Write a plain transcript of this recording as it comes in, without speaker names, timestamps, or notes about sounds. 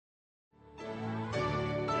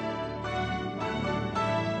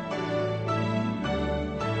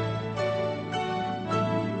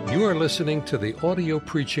You are listening to the audio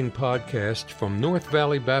preaching podcast from North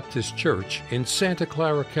Valley Baptist Church in Santa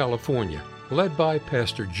Clara, California, led by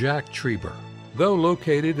Pastor Jack Trieber. Though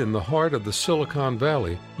located in the heart of the Silicon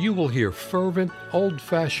Valley, you will hear fervent,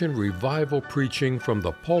 old-fashioned revival preaching from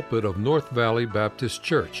the pulpit of North Valley Baptist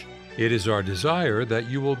Church. It is our desire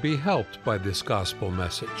that you will be helped by this gospel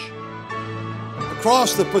message.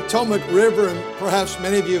 Across the Potomac River, and perhaps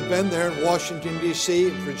many of you have been there in Washington,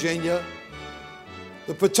 D.C., Virginia,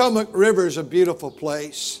 the Potomac River is a beautiful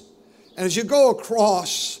place. And as you go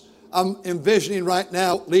across, I'm envisioning right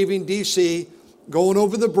now leaving D.C., going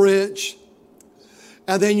over the bridge,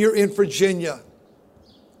 and then you're in Virginia.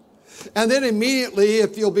 And then immediately,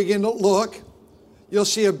 if you'll begin to look, you'll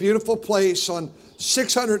see a beautiful place on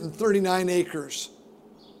 639 acres.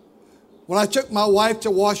 When I took my wife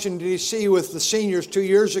to Washington, D.C. with the seniors 2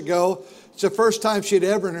 years ago, it's the first time she'd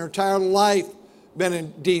ever in her entire life been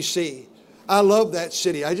in D.C. I love that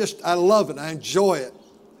city. I love it. I enjoy it.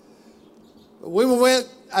 When we went,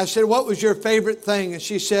 I said, what was your favorite thing? And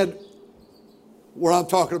she said, what I'm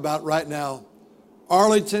talking about right now,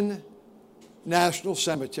 Arlington National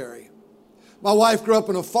Cemetery. My wife grew up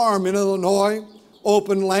on a farm in Illinois,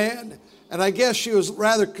 open land, and I guess she was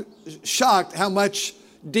rather shocked how much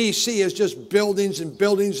D.C. is just buildings and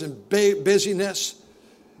buildings and busyness.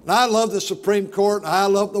 And I love the Supreme Court, and I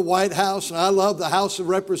love the White House, and I love the House of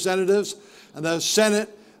Representatives and the Senate.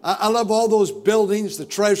 I love all those buildings, the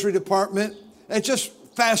Treasury Department. It's just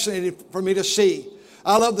fascinating for me to see.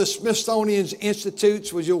 I love the Smithsonian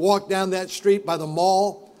Institutes when you walk down that street by the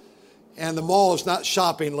mall. And the mall is not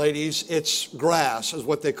shopping, ladies. It's grass is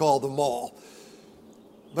what they call the mall.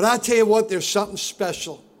 But I tell you what, there's something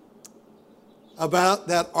special about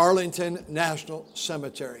that Arlington National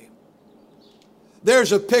Cemetery.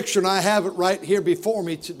 There's a picture, and I have it right here before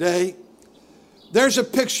me today. There's a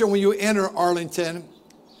picture when you enter Arlington,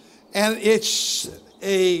 and it's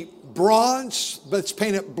a bronze, but it's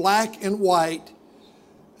painted black and white,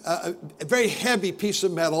 a very heavy piece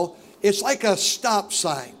of metal. It's like a stop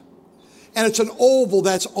sign, and it's an oval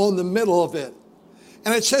that's on the middle of it.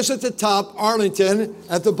 And it says at the top, Arlington,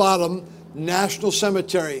 at the bottom, National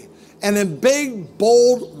Cemetery. And in big,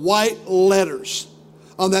 bold, white letters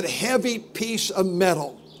on that heavy piece of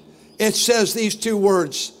metal, it says these two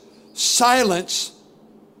words, silence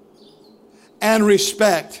and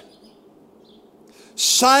respect.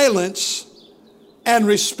 Silence and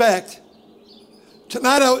respect.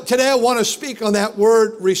 Today I want to speak on that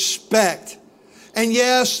word respect. And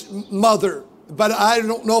yes, mother, but I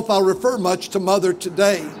don't know if I'll refer much to mother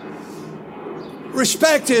today.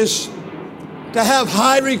 Respect is to have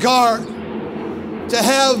high regard, to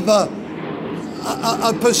have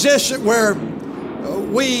a position where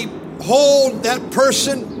we hold that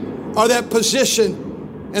person or that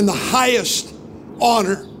position in the highest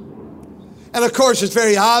honor. And of course, it's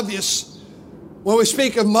very obvious when we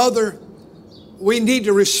speak of mother, we need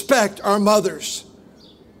to respect our mothers.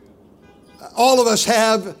 All of us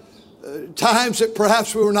have times that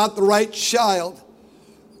perhaps we were not the right child.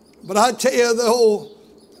 But I tell you, though,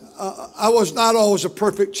 I was not always a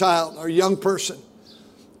perfect child or young person.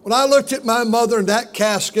 When I looked at my mother in that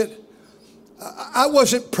casket, I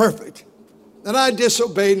wasn't perfect. And I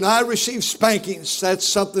disobeyed and I received spankings. That's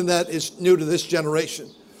something that is new to this generation.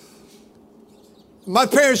 My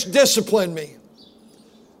parents disciplined me.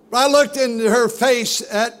 I looked into her face,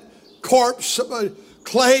 that corpse of a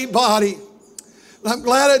clay body. And I'm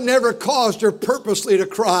glad it never caused her purposely to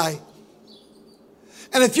cry.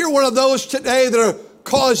 And if you're one of those today that are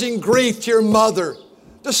causing grief to your mother,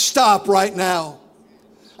 just stop right now.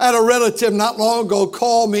 I had a relative not long ago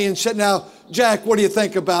call me and said, now, Jack, what do you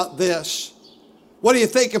think about this? What do you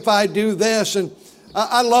think if I do this? And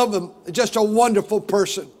I love him, just a wonderful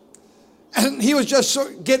person. And he was just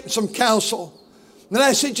getting some counsel. And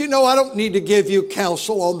I said, you know, I don't need to give you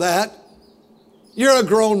counsel on that. You're a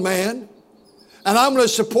grown man, and I'm going to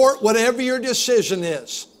support whatever your decision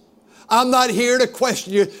is. I'm not here to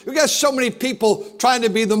question you. We've got so many people trying to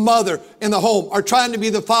be the mother in the home, or trying to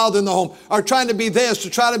be the father in the home, or trying to be this,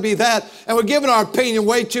 or trying to be that, and we're giving our opinion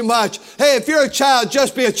way too much. Hey, if you're a child,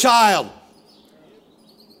 just be a child.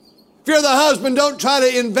 If you're the husband, don't try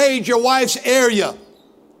to invade your wife's area.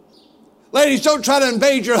 Ladies, don't try to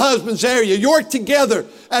invade your husband's area. You work together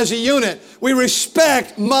as a unit. We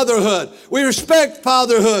respect motherhood. We respect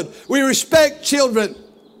fatherhood. We respect children.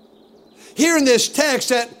 Here in this text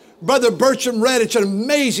that Brother Bertram read, it's an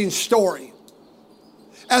amazing story.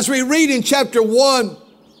 As we read in chapter 1,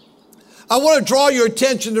 I want to draw your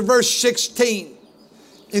attention to verse 16.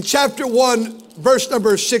 In chapter 1, verse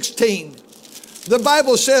number 16, the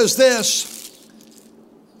Bible says this,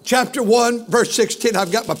 chapter 1, verse 16.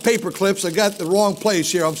 I've got my paper clips. I got the wrong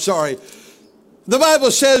place here. I'm sorry. The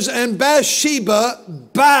Bible says, and Bathsheba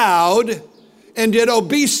bowed and did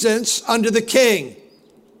obeisance unto the king.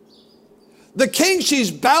 The king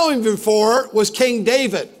she's bowing before was King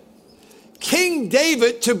David. King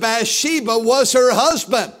David to Bathsheba was her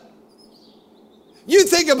husband. You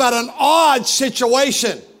think about an odd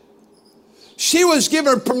situation. She was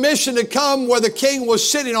given permission to come where the king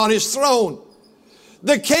was sitting on his throne.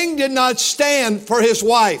 The king did not stand for his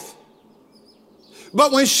wife.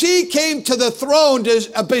 But when she came to the throne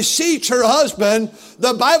to beseech her husband,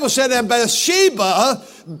 the Bible said, and Bathsheba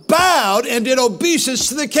bowed and did obeisance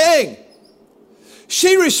to the king.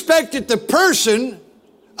 She respected the person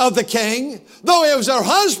of the king, though it was her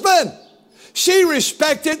husband. She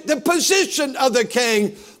respected the position of the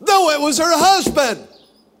king, though it was her husband.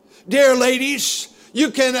 Dear ladies, you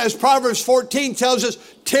can, as Proverbs 14 tells us,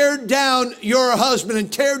 tear down your husband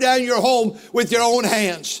and tear down your home with your own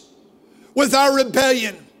hands. With our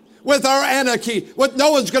rebellion, with our anarchy, with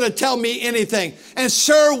no one's going to tell me anything. And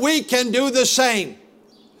sir, we can do the same.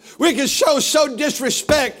 We can show so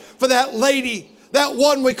disrespect for that lady, that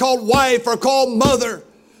one we call wife or call mother,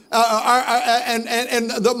 and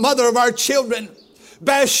the mother of our children.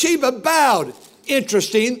 Bathsheba bowed.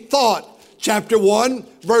 Interesting thought. Chapter 1,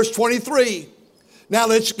 verse 23. Now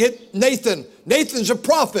let's get Nathan. Nathan's a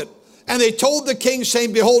prophet. And they told the king,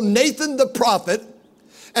 saying, behold, Nathan the prophet,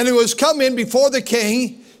 and he was come in before the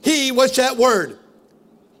king. He, what's that word?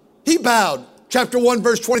 He bowed. Chapter 1,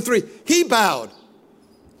 verse 23. He bowed.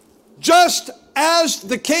 Just as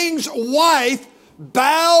the king's wife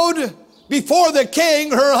bowed before the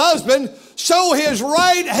king, her husband, so his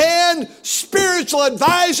right hand spiritual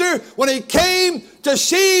advisor, when he came to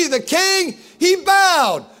see the king, he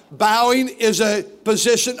bowed. Bowing is a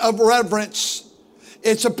position of reverence.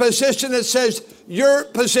 It's a position that says, your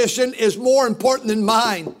position is more important than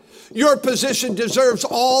mine. Your position deserves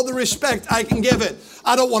all the respect I can give it.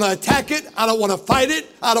 I don't want to attack it. I don't want to fight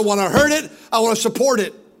it. I don't want to hurt it. I want to support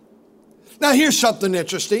it. Now here's something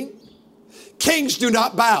interesting. Kings do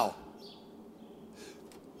not bow.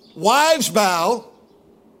 Wives bow.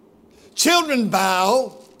 Children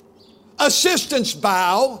bow. Assistants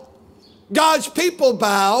bow. God's people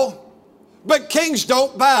bow. But kings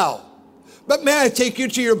don't bow. But may I take you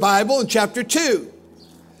to your Bible in chapter 2.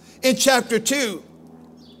 In chapter 2,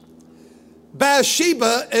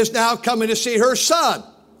 Bathsheba is now coming to see her son.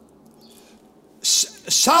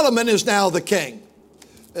 Solomon is now the king.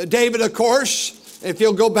 David, of course, if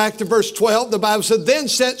you'll go back to verse 12, the Bible said, then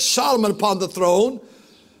sat Solomon upon the throne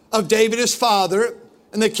of David his father,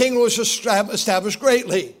 and the kingdom was established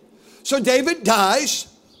greatly. So David dies.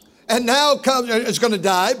 And now is going to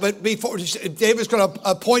die, but before David's going to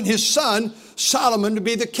appoint his son, Solomon, to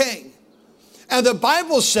be the king. And the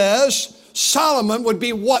Bible says Solomon would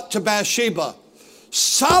be what to Bathsheba?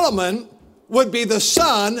 Solomon would be the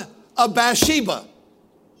son of Bathsheba.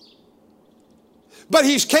 But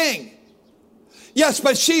he's king. Yes,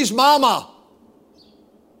 but she's mama.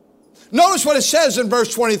 Notice what it says in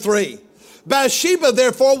verse 23. Bathsheba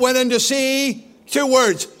therefore went in to see, two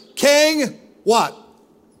words, King what?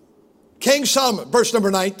 King Solomon, verse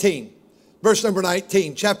number 19. Verse number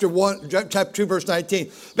 19, chapter 2, verse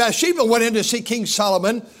 19. Bathsheba went in to see King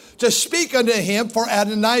Solomon to speak unto him for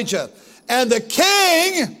Adonijah. And the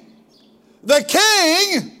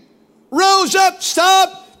king rose up.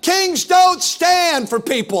 Stop. Kings don't stand for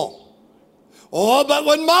people. Oh, but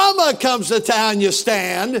when mama comes to town, you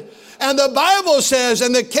stand. And the Bible says,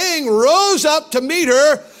 and the king rose up to meet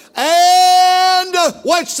her. And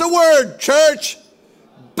what's the word, church?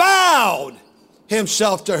 Bowed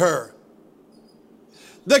himself to her.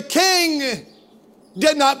 The king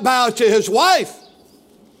did not bow to his wife,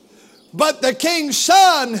 but the king's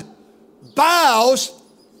son bows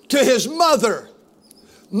to his mother.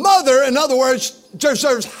 Mother, in other words,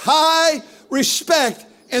 deserves high respect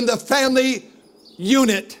in the family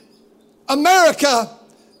unit. America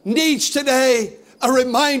needs today a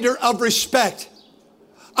reminder of respect.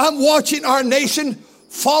 I'm watching our nation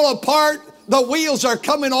fall apart. The wheels are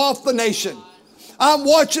coming off the nation. I'm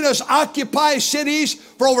watching us occupy cities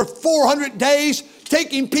for over 400 days,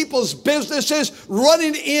 taking people's businesses,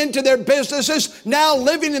 running into their businesses, now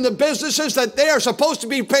living in the businesses that they are supposed to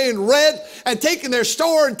be paying rent, and taking their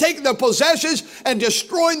store and taking their possessions and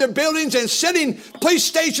destroying their buildings and setting police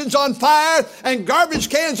stations on fire and garbage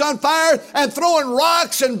cans on fire and throwing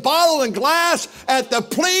rocks and bottle and glass at the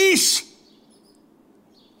police.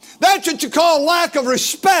 That's what you call lack of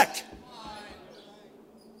respect.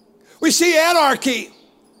 We see anarchy.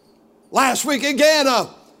 Last week again, a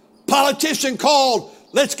politician called,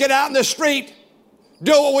 let's get out in the street,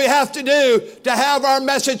 do what we have to do to have our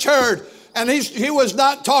message heard. And he was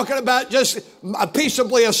not talking about just a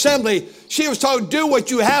peaceably assembly. She was talking, do what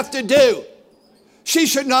you have to do. She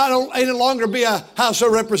should not any longer be a House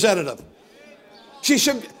of Representative. She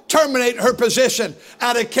should terminate her position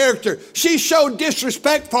out of character. She showed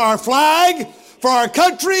disrespect for our flag, for our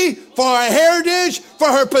country, for our heritage, for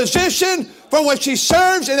her position, for what she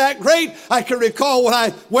serves in that great. I can recall when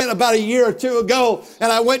I went about a year or two ago,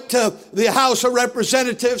 and I went to the House of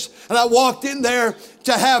Representatives, and I walked in there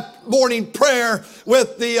to have morning prayer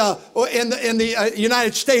with the in the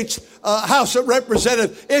United States House of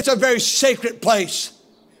Representatives. It's a very sacred place.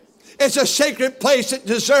 It's a sacred place that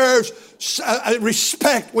deserves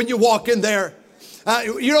respect when you walk in there.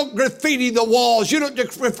 You don't graffiti the walls. You don't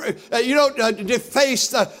deface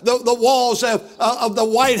the walls of the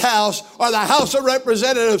White House or the House of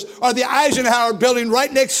Representatives or the Eisenhower building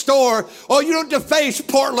right next door. Or you don't deface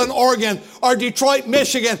Portland, Oregon or Detroit,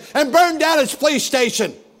 Michigan and burn down its police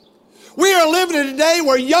station. We are living in a day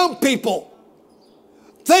where young people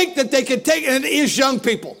think that they can take it, and it is young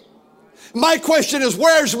people. My question is,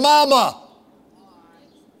 where's Mama?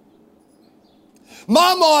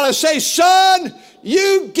 Mama ought to say, son,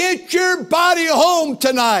 you get your body home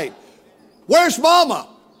tonight. Where's Mama?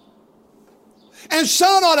 And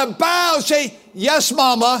son ought to bow and say, yes,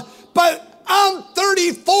 Mama, but I'm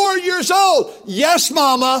 34 years old. Yes,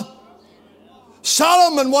 Mama.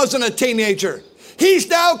 Solomon wasn't a teenager. He's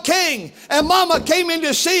now king, and Mama came in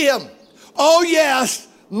to see him. Oh, yes,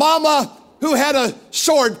 Mama who had a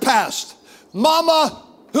sword past. Mama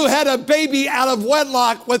who had a baby out of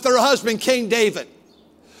wedlock with her husband, King David.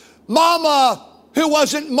 Mama who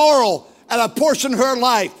wasn't moral at a portion of her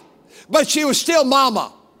life, but she was still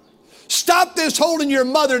Mama. Stop this holding your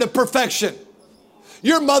mother to perfection.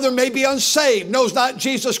 Your mother may be unsaved, knows not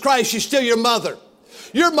Jesus Christ, she's still your mother.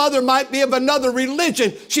 Your mother might be of another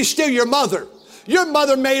religion, she's still your mother. Your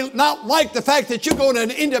mother may not like the fact that you go to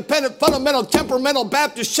an independent, fundamental, temperamental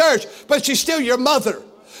Baptist church, but she's still your mother.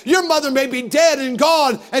 Your mother may be dead and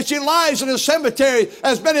gone, and she lies in a cemetery,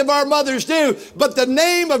 as many of our mothers do. But the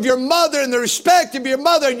name of your mother and the respect of your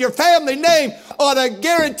mother and your family name ought to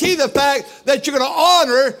guarantee the fact that you're going to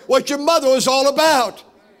honor what your mother was all about.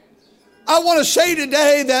 I want to say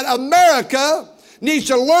today that America needs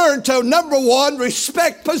to learn to, number one,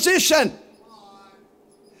 respect position.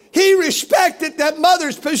 He respected that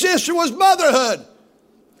mother's position was motherhood.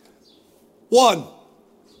 One,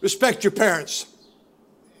 respect your parents.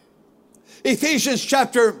 Ephesians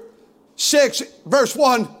chapter 6, verse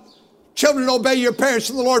 1, children, obey your parents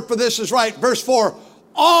in the Lord, for this is right. Verse 4,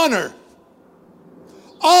 honor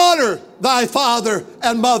thy father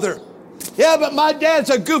and mother. Yeah, but my dad's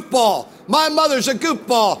a goofball. My mother's a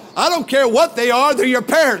goofball. I don't care what they are, they're your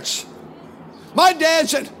parents. My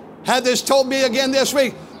dad's had this told me again this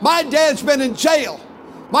week. My dad's been in jail.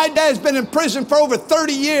 My dad's been in prison for over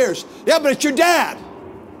 30 years. Yeah, but it's your dad.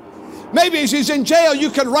 Maybe as he's in jail, you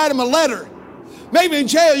could write him a letter. Maybe in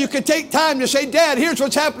jail, you could take time to say, Dad, here's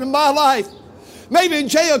what's happened in my life. Maybe in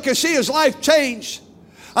jail, you could see his life change.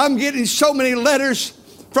 I'm getting so many letters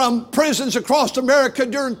from prisons across America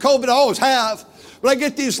during COVID. I always have. But I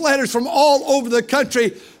get these letters from all over the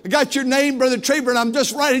country. I got your name, Brother Trieber, and I'm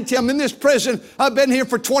just writing to you. I'm in this prison. I've been here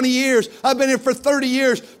for 20 years. I've been here for 30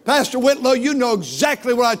 years. Pastor Whitlow, you know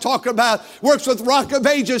exactly what I talk about. Works with Rock of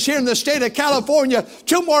Ages here in the state of California.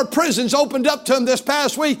 2 more prisons opened up to him this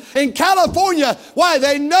past week. In California, why?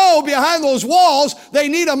 They know behind those walls, they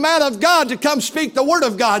need a man of God to come speak the word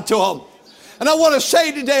of God to them. And I want to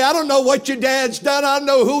say today, I don't know what your dad's done. I don't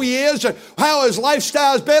know who he is or how his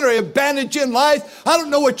lifestyle's been or he abandoned you in life. I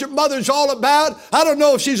don't know what your mother's all about. I don't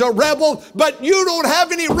know if she's a rebel, but you don't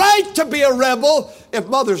have any right to be a rebel if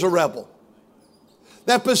mother's a rebel.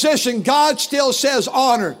 That position, God still says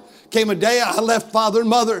honor. Came a day I left father and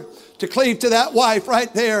mother to cleave to that wife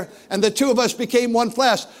right there, and the two of us became one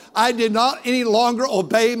flesh. I did not any longer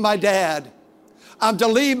obey my dad. I'm to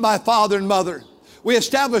leave my father and mother. We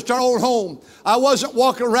established our own home. I wasn't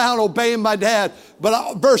walking around obeying my dad,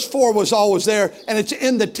 but verse 4 was always there, and it's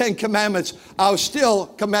in the 10 Commandments. I was still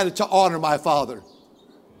commanded to honor my father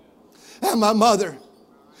and my mother.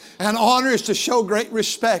 And honor is to show great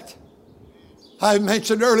respect. I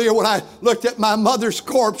mentioned earlier when I looked at my mother's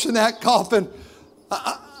corpse in that coffin,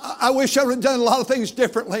 I wish I would have done a lot of things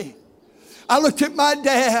differently. I looked at my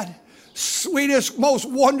dad, sweetest, most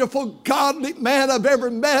wonderful, godly man I've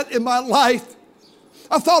ever met in my life.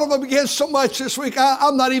 I thought of him again so much this week.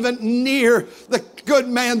 I'm not even near the good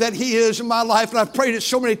man that he is in my life, and I've prayed it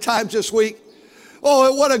so many times this week.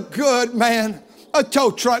 Oh, what a good man. A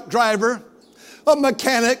tow truck driver, a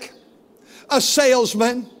mechanic, a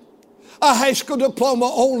salesman, a high school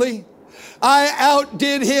diploma only. I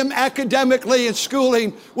outdid him academically in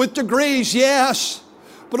schooling with degrees, yes.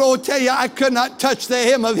 But I'll tell you, I could not touch the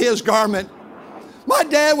hem of his garment. My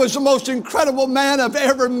dad was the most incredible man I've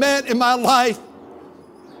ever met in my life.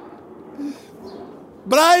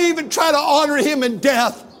 But I even try to honor him in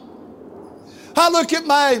death. I look at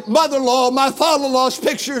my mother-in-law, my father-in-law's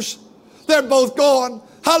pictures. They're both gone.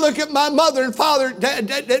 I look at my mother and father,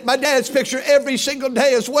 my dad's picture every single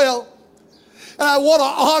day as well. And I want to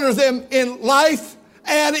honor them in life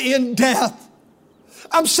and in death.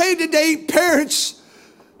 I'm saying today, parents,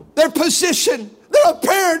 their position, they're a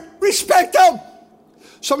parent, respect them.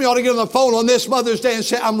 Some of you ought to get on the phone on this Mother's Day and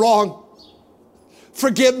say, I'm wrong.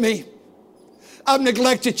 Forgive me. I've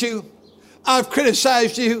neglected you. I've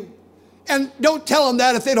criticized you. And don't tell them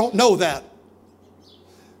that if they don't know that.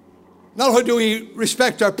 Not only do we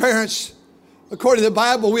respect our parents, according to the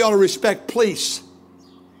Bible, we ought to respect police.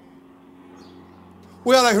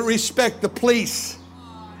 We ought to respect the police.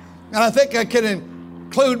 And I think I can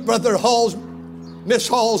include Brother Halls, Miss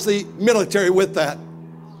Halls, the military with that.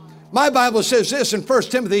 My Bible says this in 1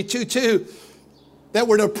 Timothy 2:2, that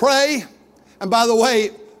we're to pray. And by the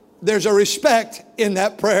way, there's a respect in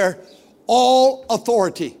that prayer. All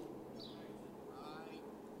authority.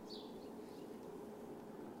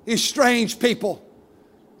 These strange people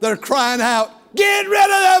that are crying out, get rid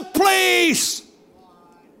of the police.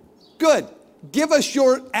 Good. Give us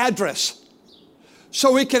your address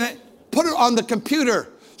so we can put it on the computer.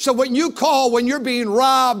 So when you call, when you're being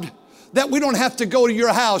robbed, that we don't have to go to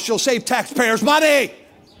your house. You'll save taxpayers money.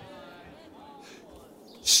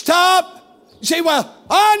 Stop. You say, well,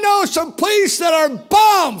 I know some police that are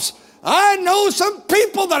bums. I know some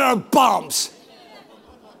people that are bums.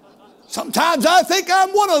 Sometimes I think I'm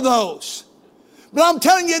one of those. But I'm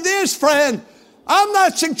telling you this, friend, I'm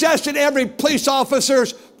not suggesting every police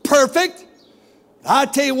officer's perfect. I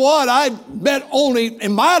tell you what, I've met only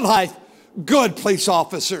in my life good police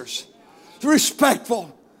officers.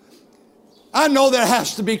 Respectful. I know there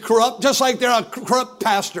has to be corrupt, just like there are corrupt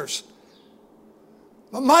pastors.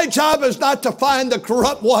 But my job is not to find the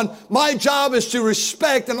corrupt one. My job is to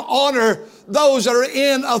respect and honor those that are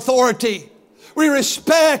in authority. We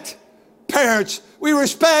respect parents. We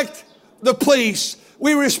respect the police.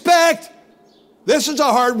 We respect, this is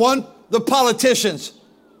a hard one, the politicians.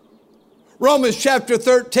 Romans chapter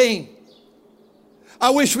 13. I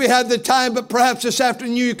wish we had the time, but perhaps this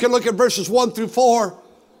afternoon you can look at verses 1 through 4.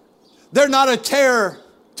 They're not a terror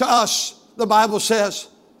to us, the Bible says.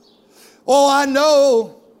 Oh, I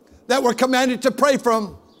know that we're commanded to pray for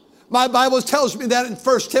them. My Bible tells me that in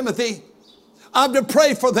 1 Timothy. I'm to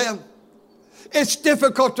pray for them. It's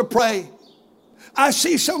difficult to pray. I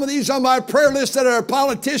see some of these on my prayer list that are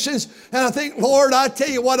politicians, and I think, Lord, I tell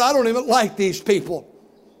you what, I don't even like these people.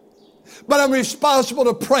 But I'm responsible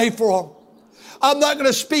to pray for them. I'm not going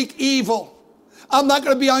to speak evil. I'm not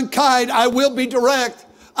going to be unkind. I will be direct.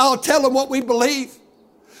 I'll tell them what we believe.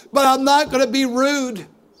 But I'm not going to be rude.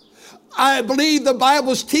 I believe the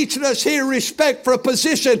Bible's teaching us here respect for a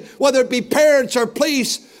position, whether it be parents or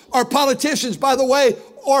police or politicians, by the way,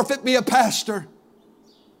 or if it be a pastor.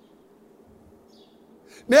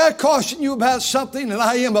 May I caution you about something, and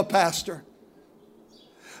I am a pastor.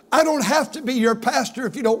 I don't have to be your pastor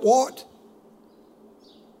if you don't want.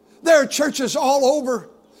 There are churches all over,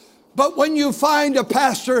 but when you find a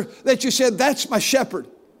pastor that you said, that's my shepherd,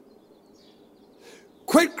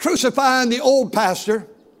 quit crucifying the old pastor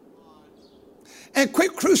and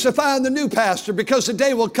quit crucifying the new pastor, because the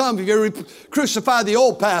day will come if you crucify the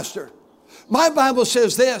old pastor. My Bible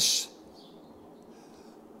says this,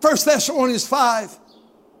 1 Thessalonians 5,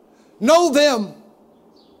 know them.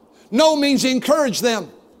 Know means encourage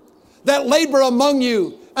them that labor among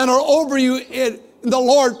you and are over you in the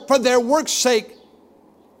Lord for their work's sake.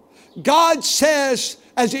 God says,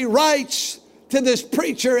 as he writes to this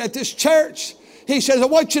preacher at this church, he says, I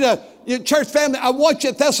want you to, your church family, I want you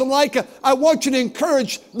at Thessalonica, I want you to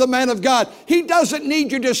encourage the man of God. He doesn't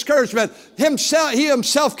need your discouragement. He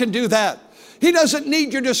himself can do that. He doesn't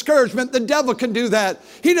need your discouragement. The devil can do that.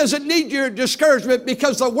 He doesn't need your discouragement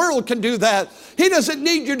because the world can do that. He doesn't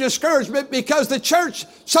need your discouragement because the church,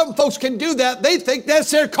 some folks can do that. They think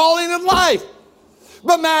that's their calling in life.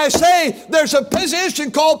 But may I say, there's a position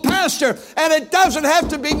called pastor, and it doesn't have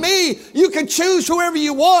to be me. You can choose whoever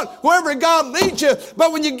you want, whoever God leads you.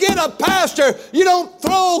 But when you get a pastor, you don't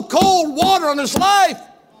throw cold water on his life.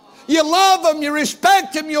 You love him, you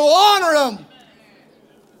respect him, you honor him.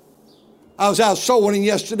 I was out soul winning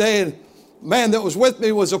yesterday, and a man that was with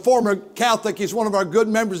me was a former Catholic. He's one of our good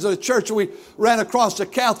members of the church. And we ran across a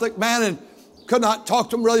Catholic man and could not talk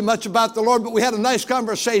to him really much about the Lord, but we had a nice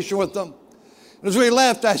conversation with him. As we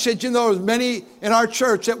left, I said, you know, there's many in our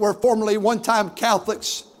church that were formerly one-time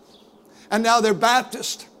Catholics, and now they're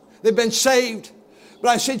Baptist. They've been saved. But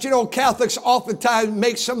I said, you know, Catholics oftentimes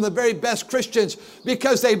make some of the very best Christians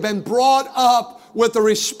because they've been brought up with the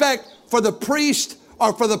respect for the priest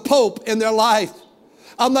or for the Pope in their life.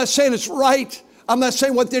 I'm not saying it's right. I'm not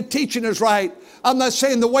saying what they're teaching is right. I'm not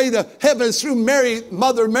saying the way the heavens through Mary,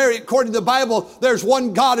 Mother Mary, according to the Bible, there's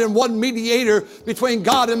one God and one mediator between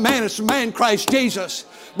God and man. It's the man Christ Jesus.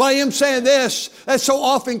 But I am saying this, that so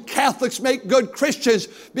often Catholics make good Christians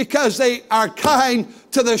because they are kind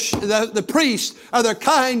to the priest, or they're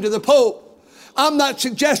kind to the Pope. I'm not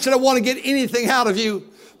suggesting I want to get anything out of you.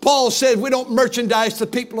 Paul said we don't merchandise the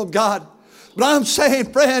people of God. But I'm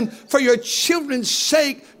saying, friend, for your children's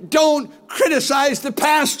sake, don't criticize the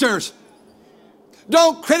pastors.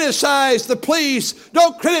 Don't criticize the police.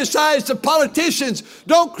 Don't criticize the politicians.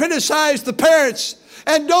 Don't criticize the parents.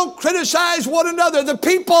 And don't criticize one another, the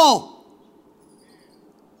people.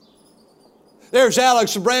 There's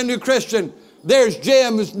Alex, a brand new Christian. There's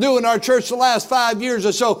Jim, who's new in our church the last 5 years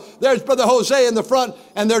or so. There's Brother Jose in the front,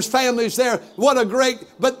 and there's families there. What a great,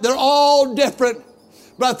 but they're all different.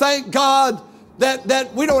 But I thank God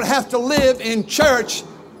that we don't have to live in church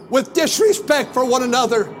with disrespect for one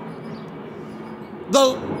another.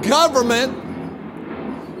 The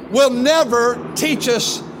government will never teach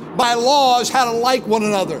us by laws how to like one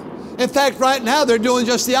another. In fact, right now they're doing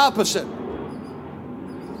just the opposite.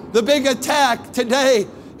 The big attack today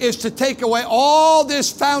is to take away all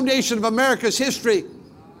this foundation of America's history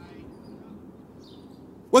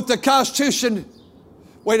with the Constitution.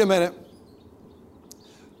 Wait a minute.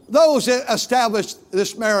 Those that established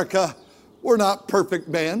this America were not perfect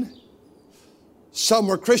men. Some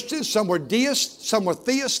were Christians, some were deists, some were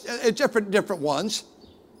theists, different ones.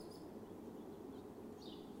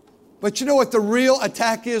 But you know what the real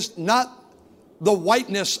attack is? Not the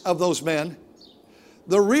whiteness of those men.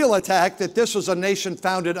 The real attack that this was a nation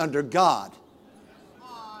founded under God.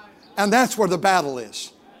 And that's where the battle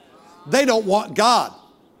is. They don't want God.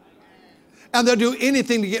 And they'll do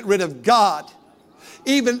anything to get rid of God.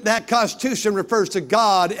 Even that Constitution refers to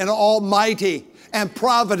God and Almighty and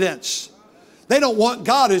Providence. They don't want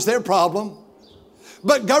God is their problem.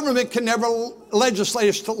 But government can never legislate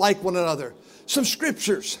us to like one another. Some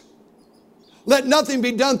scriptures. Let nothing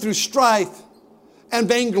be done through strife and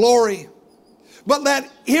vainglory. But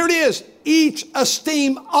here it is, each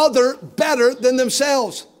esteem other better than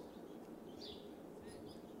themselves.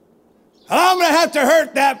 And I'm going to have to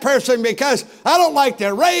hurt that person because I don't like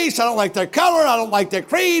their race, I don't like their color, I don't like their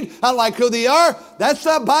creed, I don't like who they are. That's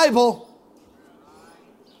the Bible.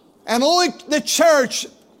 And only the church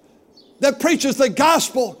that preaches the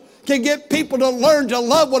gospel can get people to learn to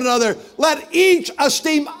love one another. Let each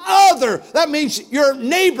esteem other. That means your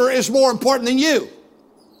neighbor is more important than you.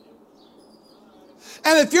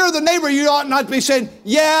 And if you're the neighbor, you ought not be saying,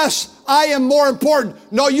 yes, I am more important.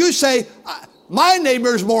 No, you say, my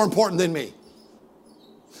neighbor is more important than me.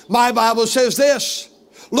 My Bible says this,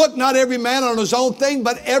 look not every man on his own thing,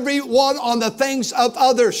 but every one on the things of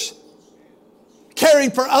others.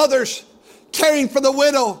 Caring for others, caring for the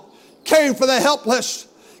widow, caring for the helpless,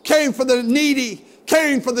 caring for the needy,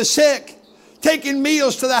 caring for the sick, taking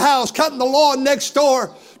meals to the house, cutting the lawn next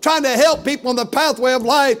door, trying to help people on the pathway of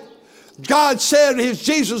life. God said as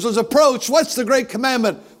Jesus was approached, what's the great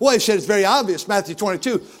commandment? Well, he said it's very obvious, Matthew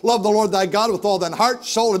 22, love the Lord thy God with all thine heart,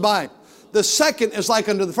 soul, and mind. The second is like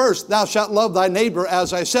unto the first, thou shalt love thy neighbor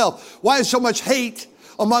as thyself. Why is so much hate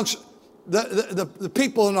amongst the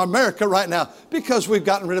people in America right now? Because we've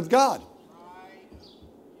gotten rid of God.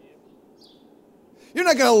 You're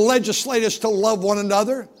not going to legislate us to love one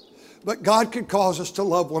another, but God could cause us to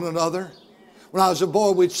love one another. When I was a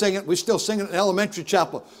boy, we'd sing it. We still sing it in elementary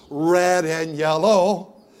chapel. Red and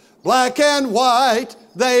yellow, black and white,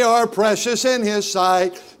 they are precious in his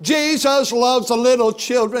sight. Jesus loves the little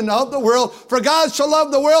children of the world. For God so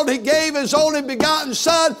loved the world, he gave his only begotten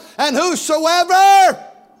Son. And whosoever,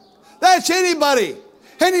 that's anybody,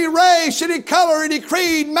 any race, any color, any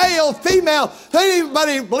creed, male, female,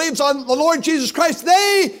 anybody who believes on the Lord Jesus Christ,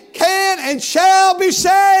 they can and shall be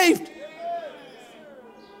saved.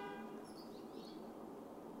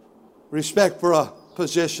 Respect for a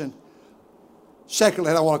position. Secondly,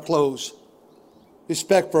 and I want to close,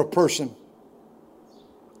 respect for a person.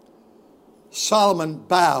 Solomon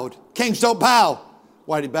bowed. Kings don't bow.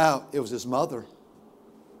 Why did he bow? It was his mother.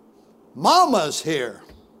 Mama's here.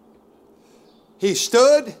 He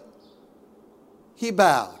stood, he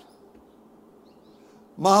bowed.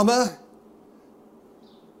 Mama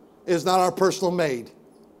is not our personal maid.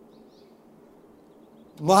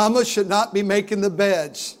 Mama should not be making the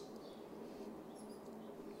beds.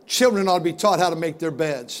 Children ought to be taught how to make their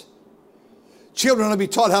beds. Children ought to be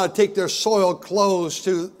taught how to take their soiled clothes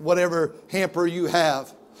to whatever hamper you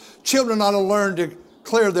have. Children ought to learn to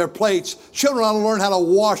clear their plates. Children ought to learn how to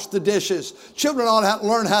wash the dishes. Children ought to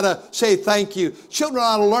learn how to say thank you. Children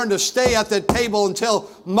ought to learn to stay at the table until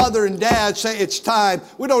mother and dad say it's time.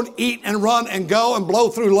 We don't eat and run and go and blow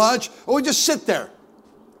through lunch, or we just sit there.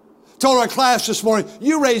 Told our class this morning,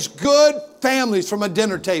 you raise good families from a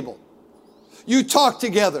dinner table. You talk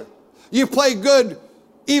together. You play good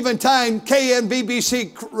eventime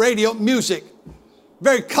KNBBC radio music.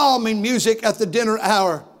 Very calming music at the dinner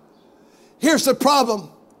hour. Here's the problem.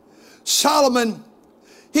 Solomon,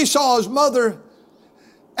 he saw his mother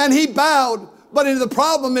and he bowed. But in the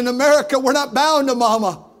problem in America, we're not bound to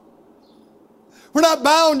mama. We're not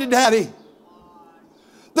bound to daddy.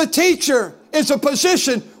 The teacher is a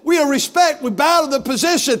position we respect. We bow to the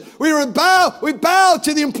position. We bow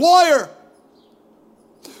to the employer.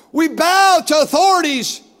 We bow to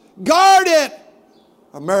authorities. Guard it.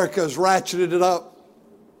 America has ratcheted it up.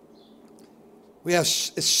 We have,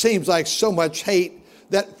 it seems like, so much hate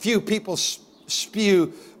that few people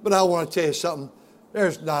spew. But I want to tell you something.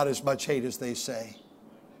 There's not as much hate as they say.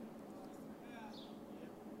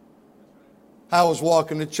 I was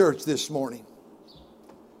walking to church this morning,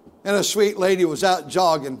 and a sweet lady was out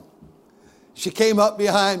jogging. She came up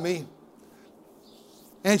behind me,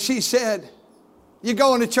 and she said, "You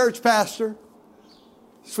going to church, Pastor?"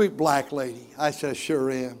 Sweet black lady. I said, "Sure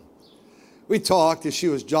am." We talked as she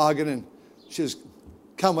was jogging, and she was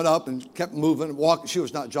coming up and kept moving and walking. She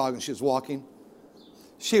was not jogging, she was walking.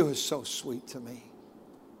 She was so sweet to me.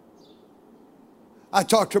 I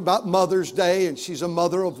talked to her about Mother's Day, and she's a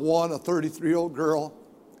mother of one, a 33-year-old girl.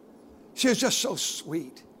 She was just so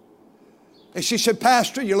sweet. And she said,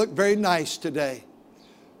 "Pastor, you look very nice today."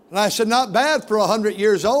 And I said, "Not bad for 100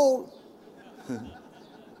 years old."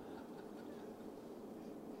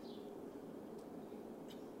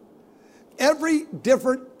 Every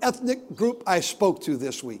different ethnic group I spoke to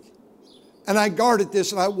this week, and I guarded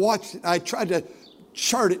this and I watched it, I tried to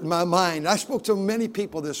chart it in my mind. I spoke to many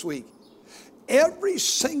people this week. Every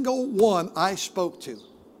single one I spoke to,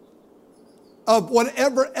 of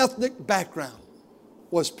whatever ethnic background,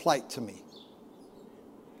 was plight to me.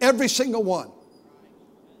 Every single one.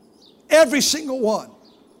 Every single one.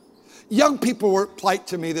 Young people were plight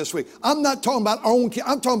to me this week. I'm not talking about our own kids.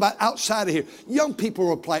 I'm talking about outside of here. Young people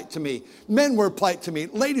were plight to me. Men were plight to me.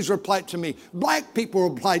 Ladies were plight to me. Black people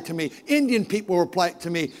were plight to me. Indian people were plight to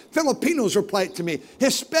me. Filipinos were plight to me.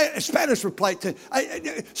 Hispanics were plight to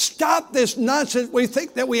me. Stop this nonsense. We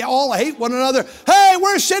think that we all hate one another. Hey,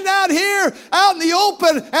 we're sitting out here, out in the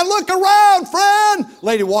open, and look around, friend.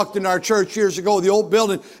 Lady walked in our church years ago, the old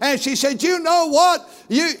building, and she said, "You know what?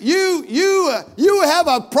 You have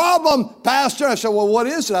a problem, Pastor." I said, "Well, what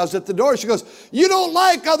is it?" I was at the door. She goes, "You don't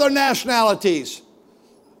like other nationalities."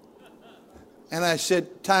 And I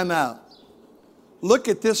said, "Time out. Look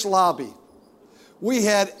at this lobby. We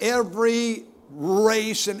had every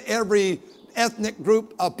race and every ethnic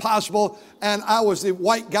group possible, and I was the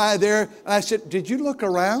white guy there." And I said, "Did you look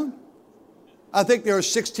around?" I think there were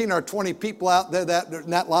 16 or 20 people out there in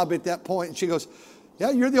that lobby at that point. And she goes, "Yeah,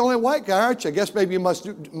 you're the only white guy, aren't you? I guess maybe you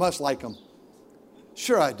must like them."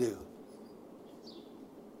 Sure I do.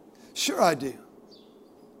 Sure I do.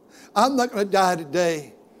 I'm not going to die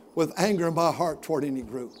today with anger in my heart toward any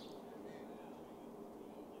group.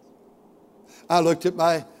 I looked at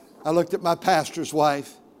my pastor's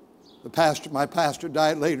wife. My pastor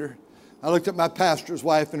died later. I looked at my pastor's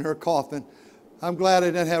wife in her coffin. I'm glad I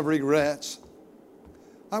didn't have regrets.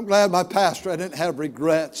 I'm glad my pastor, I didn't have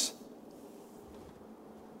regrets.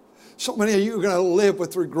 So many of you are going to live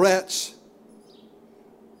with regrets.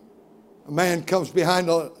 A man comes behind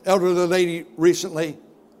an elderly lady recently.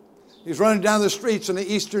 He's running down the streets in the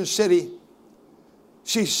eastern city.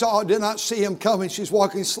 She did not see him coming. She's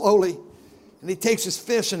walking slowly. And he takes his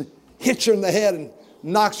fist and hits her in the head and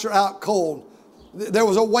knocks her out cold. There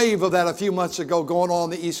was a wave of that a few months ago going on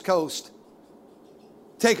the East Coast.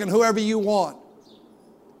 Taking whoever you want.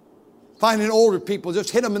 Finding older people,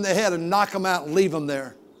 just hit them in the head and knock them out and leave them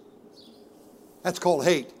there. That's called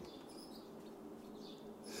hate.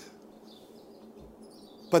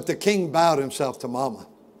 But the king bowed himself to mama.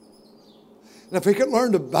 And if we could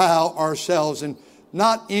learn to bow ourselves and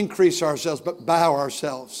not increase ourselves, but bow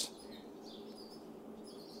ourselves.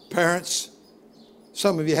 Parents,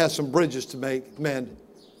 some of you have some bridges to mend.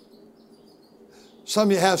 Some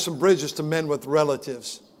of you have some bridges to mend with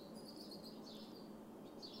relatives.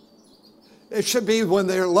 It should be when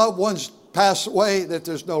their loved ones pass away that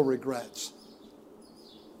there's no regrets.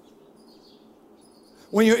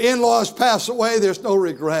 When your in-laws pass away, there's no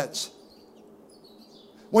regrets.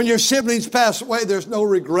 When your siblings pass away, there's no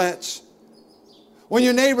regrets. When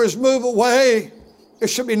your neighbors move away, there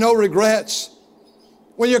should be no regrets.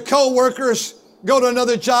 When your co-workers go to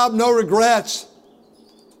another job, no regrets.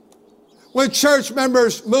 When church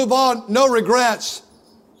members move on, no regrets.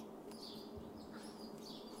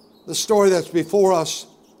 The story that's before us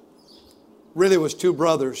really was two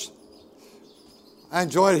brothers. I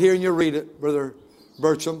enjoyed hearing you read it, Brother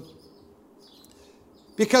Bertram.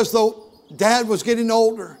 Because though Dad was getting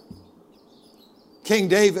older, King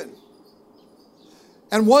David,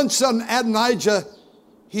 and one son, Adonijah,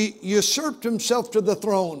 he usurped himself to the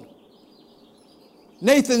throne.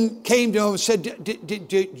 Nathan came to him and said,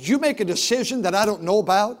 did you make a decision that I don't know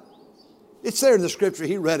about? It's there in the scripture.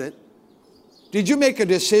 He read it. Did you make a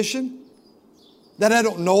decision that I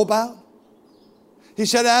don't know about? He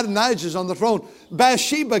said, Adonijah's on the throne.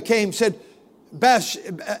 Bathsheba came and said,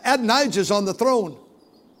 Adonijah's on the throne.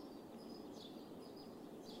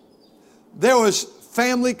 There was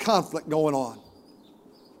family conflict going on.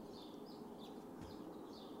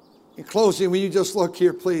 In closing, will you just look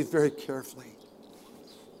here, please, very carefully.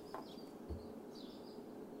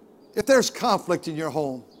 If there's conflict in your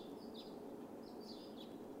home,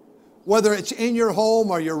 whether it's in your home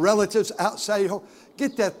or your relatives outside your home,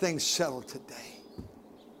 get that thing settled today.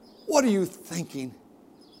 What are you thinking?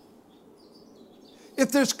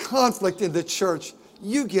 If there's conflict in the church,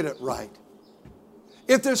 you get it right.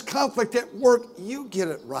 If there's conflict at work, you get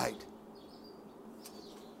it right.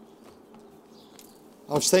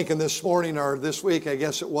 I was thinking this morning, or this week, I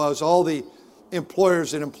guess it was, all the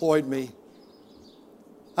employers that employed me.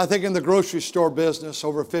 I think in the grocery store business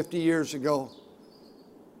over 50 years ago.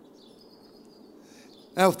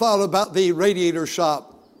 And I thought about the radiator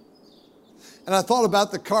shop. And I thought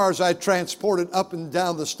about the cars I transported up and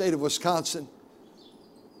down the state of Wisconsin.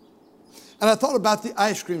 And I thought about the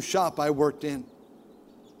ice cream shop I worked in.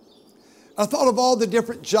 I thought of all the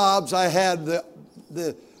different jobs I had,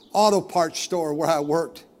 the auto parts store where I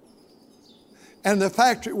worked, and the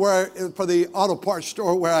factory for the auto parts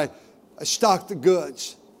store where I stocked the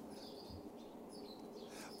goods.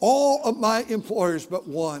 All of my employers but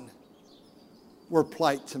one were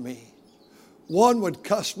polite to me. One would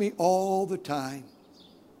cuss me all the time.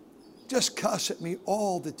 Just cuss at me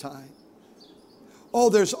all the time. Oh,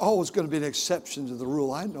 there's always going to be an exception to the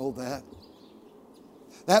rule. I know that.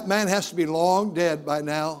 That man has to be long dead by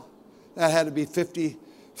now. That had to be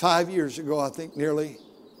 55 years ago, I think, nearly.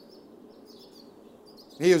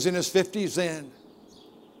 He was in his 50s then.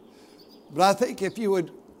 But I think if you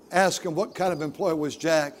would ask him what kind of employee was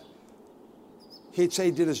Jack, he'd say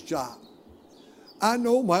he did his job. I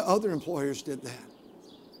know my other employers did that.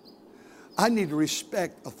 I need to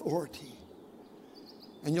respect authority.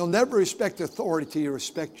 And you'll never respect authority till you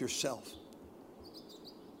respect yourself.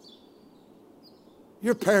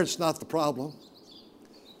 Your parent's not the problem.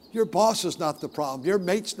 Your boss is not the problem. Your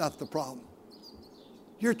mate's not the problem.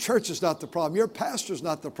 Your church is not the problem. Your pastor's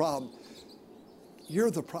not the problem.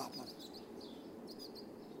 You're the problem.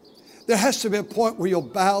 There has to be a point where you'll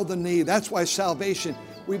bow the knee. That's why salvation,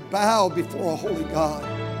 we bow before a holy God.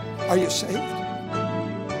 Are you saved?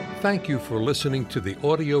 Thank you for listening to the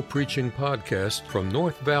audio preaching podcast from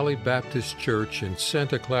North Valley Baptist Church in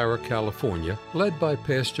Santa Clara, California, led by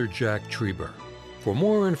Pastor Jack Trieber. For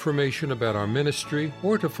more information about our ministry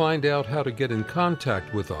or to find out how to get in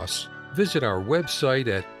contact with us, visit our website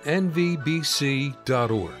at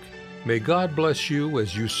nvbc.org. May God bless you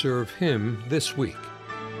as you serve Him this week.